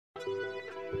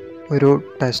ഒരു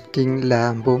ടെസ്റ്റിംഗ്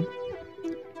ലാമ്പും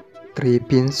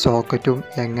 3-പിൻ സോക്കറ്റും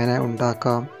എങ്ങനെ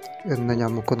ഉണ്ടാക്കാം എന്ന്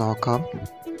നമുക്ക് നോക്കാം.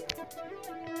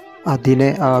 അതിന്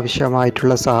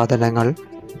ആവശ്യമായിട്ടുള്ള സാധനങ്ങൾ: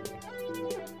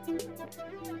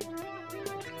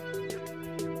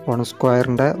 1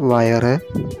 സ്ക്വയറിൻ്റെ വയറ്,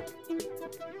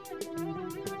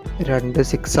 2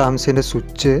 6 ആംസിൻ്റെ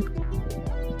സ്വിച്ച്,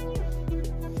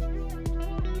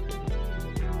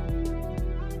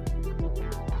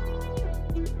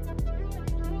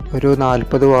 ഒരു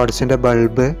 40 വാട്ട്സിൻ്റെ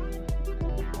ബൾബ്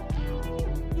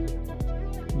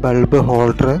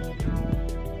ഹോൾഡർ,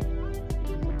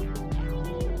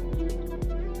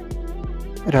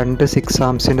 2 6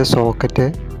 ആംസിൻ്റെ സോക്കറ്റ്,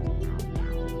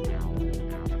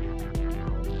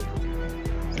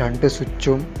 2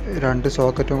 സ്വിച്ചും 2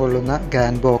 സോക്കറ്റും കൊള്ളുന്ന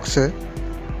ഗാൻ ബോക്സ്,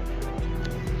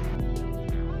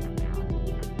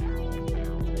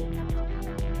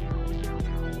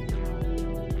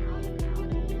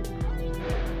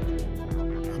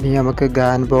 ഇനി നമുക്ക്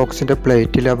ഗാൻ ബോക്സിൻ്റെ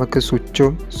പ്ലേറ്റിൽ നമുക്ക്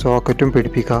സ്വിച്ചും സോക്കറ്റും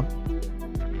പിടിപ്പിക്കാം.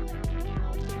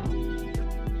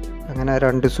 അങ്ങനെ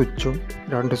 2 സ്വിച്ചും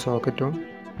 2 സോക്കറ്റും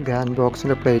ഗാൻ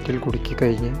ബോക്സിൻ്റെ പ്ലേറ്റിൽ കുടുക്കി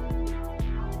കഴിഞ്ഞ്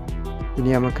ഇനി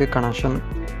നമുക്ക് കണക്ഷൻ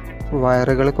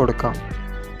വയറുകൾ കൊടുക്കാം.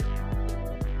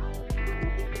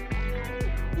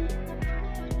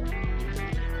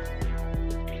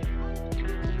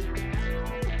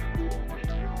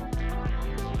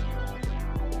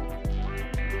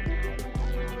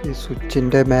 ഈ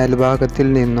സ്വിച്ചിൻ്റെ മേൽഭാഗത്തിൽ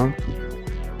നിന്നും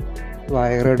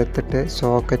വയറെടുത്തിട്ട്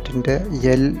സോക്കറ്റിൻ്റെ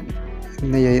എൽ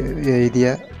എന്ന് എഴുതിയ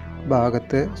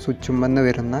ഭാഗത്ത് സ്വിച്ചുമെന്ന്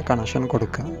വരുന്ന കണക്ഷൻ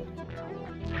കൊടുക്കുക.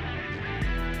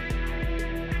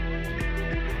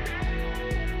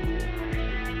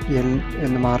 എൽ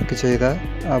എന്ന് മാർക്ക് ചെയ്ത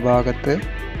ആ ഭാഗത്ത്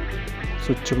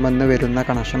സ്വിച്ചുമെന്ന് വരുന്ന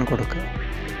കണക്ഷൻ കൊടുക്കുക.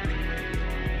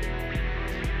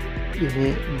 ഇനി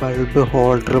ബൾബ്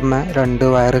ഹോൾഡറുമേ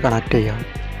 2 വയർ കണക്ട് ചെയ്യാം.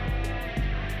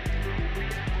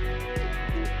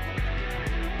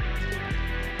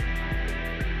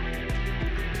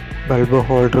 ബൾബ്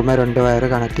ഹോൾഡറുമേ 2 വയർ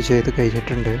കണക്ട് ചെയ്ത്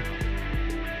കഴിഞ്ഞിട്ടുണ്ട്.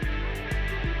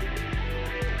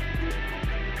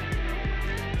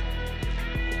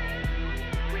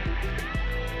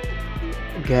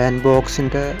 ഗാൻ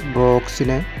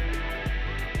ബോക്സിന്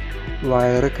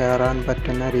വയർ കയറാൻ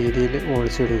പറ്റുന്ന രീതിയിൽ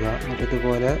ഹോൾസ് ഇടുക. എന്നിട്ട്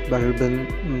ഇതുപോലെ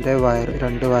ബൾബിൻ്റെ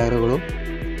 2 വയറുകളും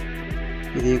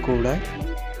ഇതിൽ കൂടെ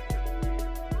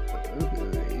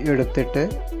എടുത്തിട്ട്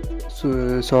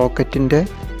സോക്കറ്റിൻ്റെ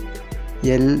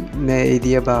എൽ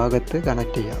എഴുതിയ ഭാഗത്ത്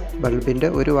കണക്ട് ചെയ്യാം. ബൾബിൻ്റെ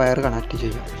 1 വയർ കണക്ട്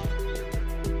ചെയ്യാം.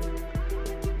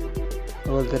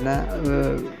 അതുപോലെ തന്നെ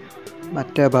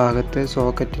മറ്റേ ഭാഗത്ത്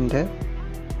സോക്കറ്റിൻ്റെ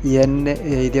എൻ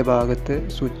എഴുതിയ ഭാഗത്ത്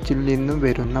സ്വിച്ചിൽ നിന്നും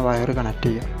വരുന്ന വയർ കണക്ട്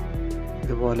ചെയ്യാം.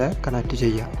 ഇതുപോലെ കണക്ട്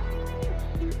ചെയ്യാം.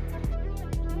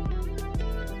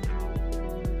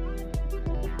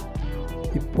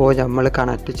 ഇപ്പോൾ നമ്മൾ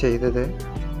കണക്ട് ചെയ്തത്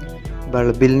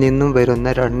ബൾബിൽ നിന്നും വരുന്ന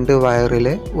 2 വയറിൽ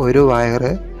 1 വയർ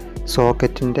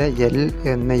സോക്കറ്റിൻ്റെ എൽ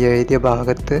എന്ന് എഴുതിയ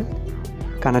ഭാഗത്ത്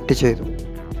കണക്ട് ചെയ്തു.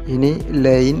 ഇനി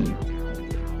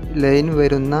ലൈൻ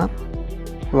വരുന്ന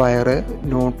വയറ്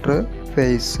ന്യൂട്രൽ,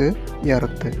 ഫേസ്,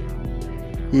 എർത്ത്,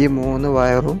 ഈ 3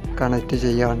 വയറും കണക്ട്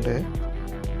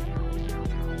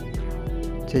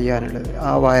ചെയ്യാനുള്ളത്. ആ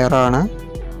വയറാണ്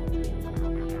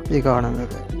ഈ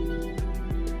കാണുന്നത്.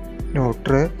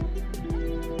 Neutral,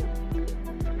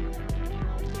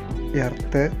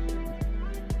 earth,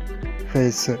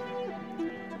 face.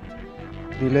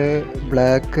 ഇതിൽ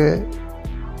ബ്ലാക്ക്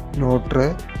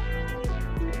ന്യൂട്രൽ,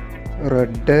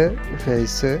 റെഡ്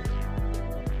ഫേസ്,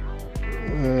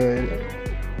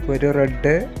 ഒരു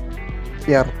റെഡ്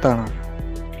എർത്താണ്.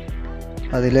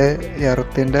 അതിൽ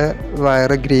എർത്തിൻ്റെ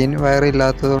വയർ ഗ്രീൻ വയർ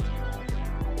ഇല്ലാത്തത്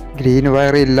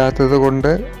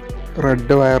കൊണ്ട്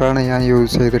റെഡ് വയറാണ് ഞാൻ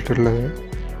യൂസ് ചെയ്തിട്ടുള്ളത്.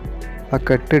 ആ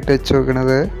കെട്ടിട്ട് വെച്ച്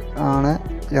നോക്കുന്നത് ആണ്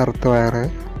എർത്ത് വയർ.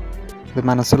 ഇത്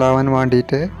മനസ്സിലാവാൻ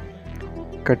വേണ്ടിയിട്ട്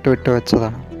കെട്ടുവിട്ട്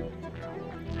വെച്ചതാണ്.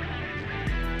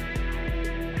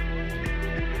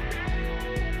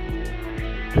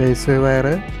 ഫേസ് വയർ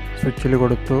സ്വിച്ചിൽ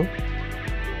കൊടുത്തു.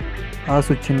 ആ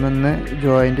സ്വിച്ചിൽ നിന്ന്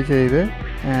ജോയിൻ്റ് ചെയ്ത്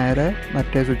നേരെ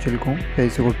മറ്റേ സ്വിച്ചിലേക്കും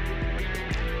ഫേസ് കൊടുത്തു.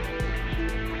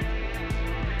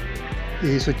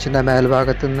 ഈ സ്വിച്ചിൻ്റെ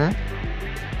മേൽഭാഗത്തു നിന്ന്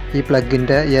ഈ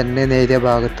പ്ലഗിൻ്റെ എണ്ണ എഴുതിയ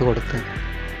ഭാഗത്ത് കൊടുത്ത്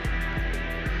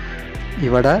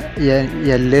ഇവിടെ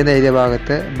എല്ല് എഴുതിയ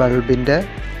ഭാഗത്ത് ബൾബിൻ്റെ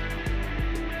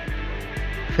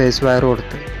ഫേസ് വയർ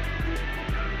കൊടുത്ത്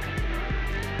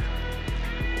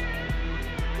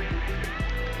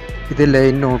ഇത്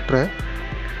ലൈൻ ന്യൂട്രൽ,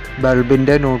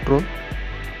 ബൾബിൻ്റെ ന്യൂട്രും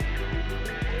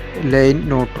ലൈൻ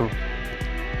ന്യൂട്രും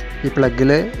ഈ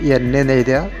പ്ലഗിൽ എണ്ണ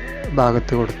എഴുതിയ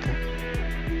ഭാഗത്ത് കൊടുത്ത്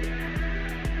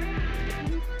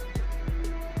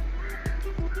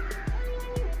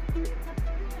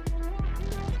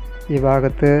ഈ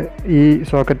ഭാഗത്ത് ഈ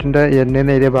സോക്കറ്റിൻ്റെ എണ്ണ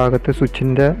നേരിയ ഭാഗത്ത്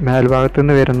സ്വിച്ചിൻ്റെ മേൽഭാഗത്തു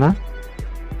നിന്ന് വരുന്ന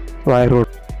വയറും,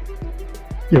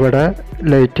 ഇവിടെ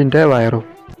ലൈറ്റിൻ്റെ വയറും.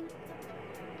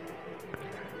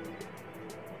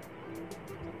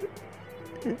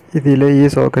 ഇതിൽ ഈ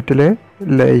സോക്കറ്റിൽ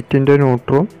ലൈറ്റിൻ്റെ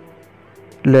ന്യൂട്രും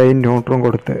ലൈൻ ന്യൂട്രും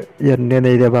കൊടുത്ത് എണ്ണ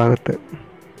നേരിയ ഭാഗത്ത്.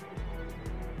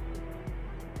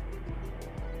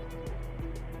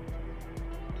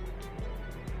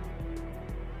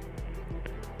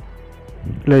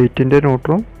 ലൈറ്റിൻ്റെ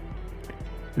ന്യൂട്രും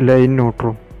line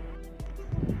ന്യൂട്രും.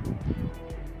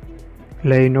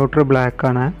 Line neutral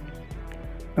ബ്ലാക്കാണ്,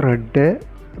 red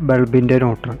ബൾബിൻ്റെ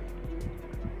neutral.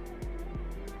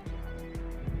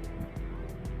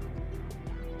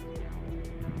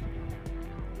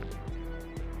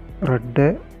 Red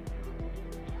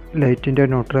ലൈറ്റിൻ്റെ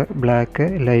ന്യൂട്രൽ, ബ്ലാക്ക്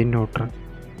ലൈൻ ന്യൂട്രൽ.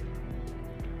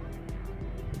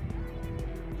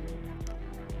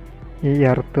 ഈ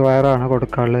എർത്ത് വയറാണ്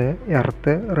കൊടുക്കാനുള്ളത്.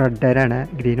 എർത്ത് റെഡിനാണ്,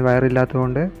 ഗ്രീൻ വയർ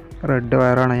ഇല്ലാത്തതുകൊണ്ട് റെഡ്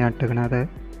വയറാണ് ഞാൻ ഇട്ടുന്നത്.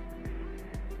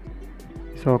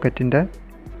 സോക്കറ്റിൻ്റെ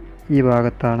ഈ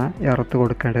ഭാഗത്താണ് എർത്ത്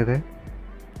കൊടുക്കേണ്ടത്.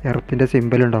 എർത്തിൻ്റെ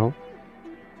സിമ്പിൾ ഉണ്ടാവും.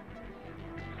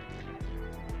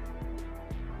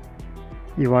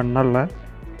 ഈ വണ്ണുള്ള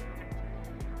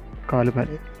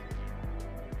കാലുമല്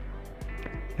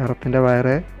എർത്തിൻ്റെ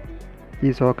വയറ് ഈ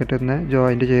സോക്കറ്റിൽ നിന്ന്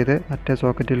ജോയിൻ്റ് ചെയ്ത് മറ്റേ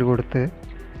സോക്കറ്റിൽ കൊടുത്ത്,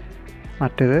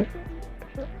 മറ്റേത്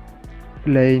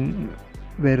ലൈൻ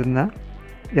വരുന്ന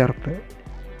എർത്ത്,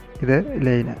 ഇത്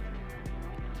ലൈന്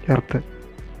എർത്ത്.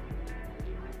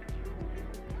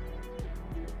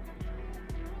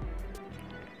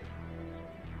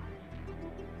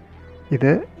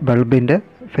 ഇത് ബൾബിൻ്റെ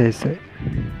ഫേസ്.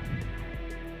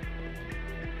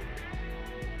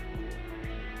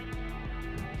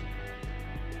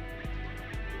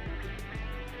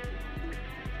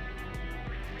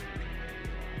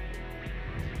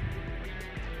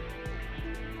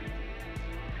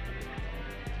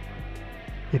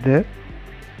 ഇത്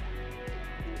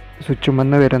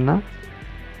സ്വിച്ചുമെന്ന് വരുന്ന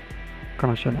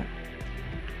കണക്ഷന്.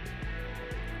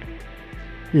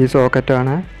 ഈ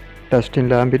സോക്കറ്റാണ്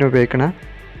ടെസ്റ്റിംഗ് ലാമ്പിന് ഉപയോഗിക്കുന്ന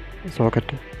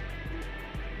സോക്കറ്റ്.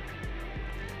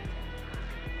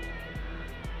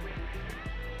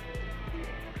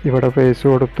 ഇവിടെ ഫേസ്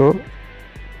കൊടുത്തു.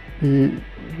 ഈ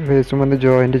ഫേസുമെന്ന്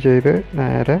ജോയിൻ്റ് ചെയ്ത്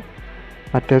നേരെ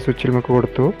മറ്റേ സ്വിച്ചിൽ നമുക്ക്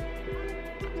കൊടുത്തു.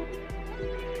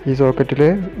 ഈ സോക്കറ്റിൽ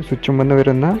സ്വിച്ചുമെന്ന്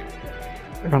വരുന്ന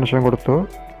കണക്ഷൻ കൊടുത്തു.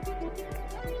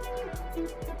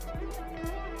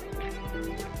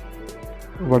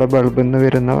 ഇവിടെ ബൾബിൽ നിന്ന്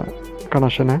വരുന്ന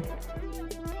കണക്ഷന്.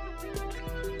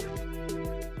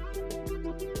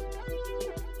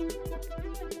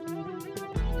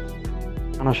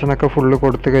 കണക്ഷനൊക്കെ ഫുള്ള്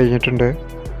കൊടുത്ത് കഴിഞ്ഞിട്ടുണ്ട്.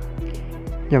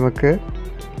 നമുക്ക്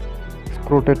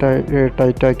സ്ക്രൂ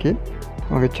ടൈറ്റാക്കി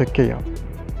നമുക്ക് ചെക്ക് ചെയ്യാം.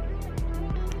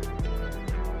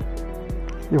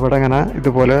 ഇവിടെ ഇങ്ങനെ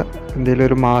ഇതുപോലെ എന്തെങ്കിലും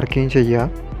ഒരു മാർക്കിങ് ചെയ്യുക.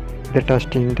 ഇത്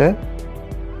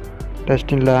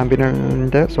ടെസ്റ്റിംഗ്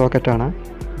ലാമ്പിൻ്റെ സോക്കറ്റാണ്.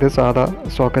 ഇത് സാധാ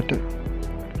സോക്കറ്റ്.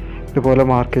 ഇതുപോലെ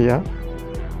മാർക്ക് ചെയ്യുക.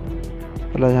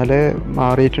 അല്ലാഞ്ഞാൽ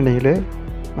മാറിയിട്ടുണ്ടെങ്കിൽ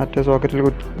മറ്റേ സോക്കറ്റിൽ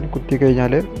കുത്തി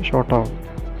കഴിഞ്ഞാൽ ഷോർട്ടാവും.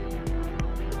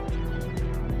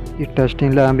 ഈ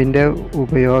ടെസ്റ്റിംഗ് ലാമ്പിൻ്റെ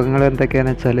ഉപയോഗങ്ങൾ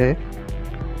എന്തൊക്കെയാണെന്ന് വെച്ചാൽ,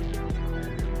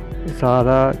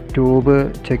 സാധാ ട്യൂബ്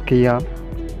ചെക്ക് ചെയ്യാം,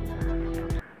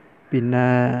 പിന്നെ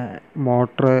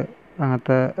മോട്ടർ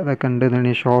അങ്ങനത്തെ ഇതൊക്കെ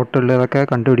ഉണ്ടെന്നുണ്ടെങ്കിൽ ഷോർട്ടുള്ളതൊക്കെ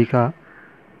കണ്ടുപിടിക്കുക.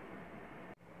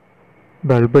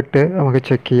 ബൾബിട്ട് നമുക്ക്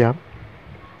ചെക്ക് ചെയ്യാം.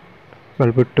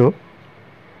 ബൾബിട്ടു.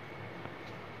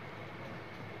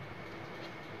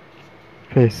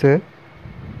 ഫേസ്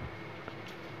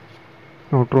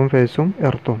ന്യൂട്രും ഫേസും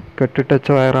എർത്തും. കെട്ടിട്ടച്ച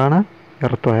വയറാണ്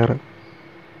earth wire.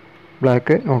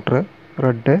 Black neutral,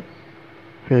 red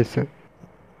face.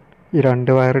 ഈ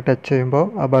രണ്ട് വയർ ടച്ച് ചെയ്യുമ്പോൾ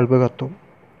ആ ബൾബ് കത്തും.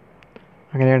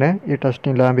 അങ്ങനെയാണ് ഈ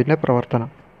ടെസ്റ്റിംഗ് ലാമ്പിൻ്റെ പ്രവർത്തനം.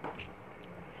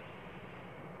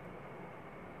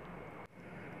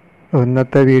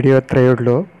 ഇന്നത്തെ വീഡിയോ അത്രയേ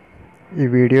ഉള്ളൂ. ഈ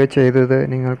വീഡിയോ ചെയ്തത്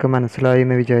നിങ്ങൾക്ക് മനസ്സിലായി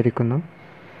എന്ന് വിചാരിക്കുന്നു.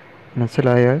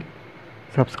 മനസ്സിലായാൽ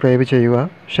സബ്സ്ക്രൈബ് ചെയ്യുക,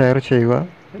 ഷെയർ ചെയ്യുക,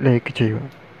 ലൈക്ക് ചെയ്യുക.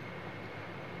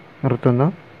 നിർത്തുന്നു.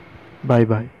 Bye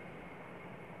bye.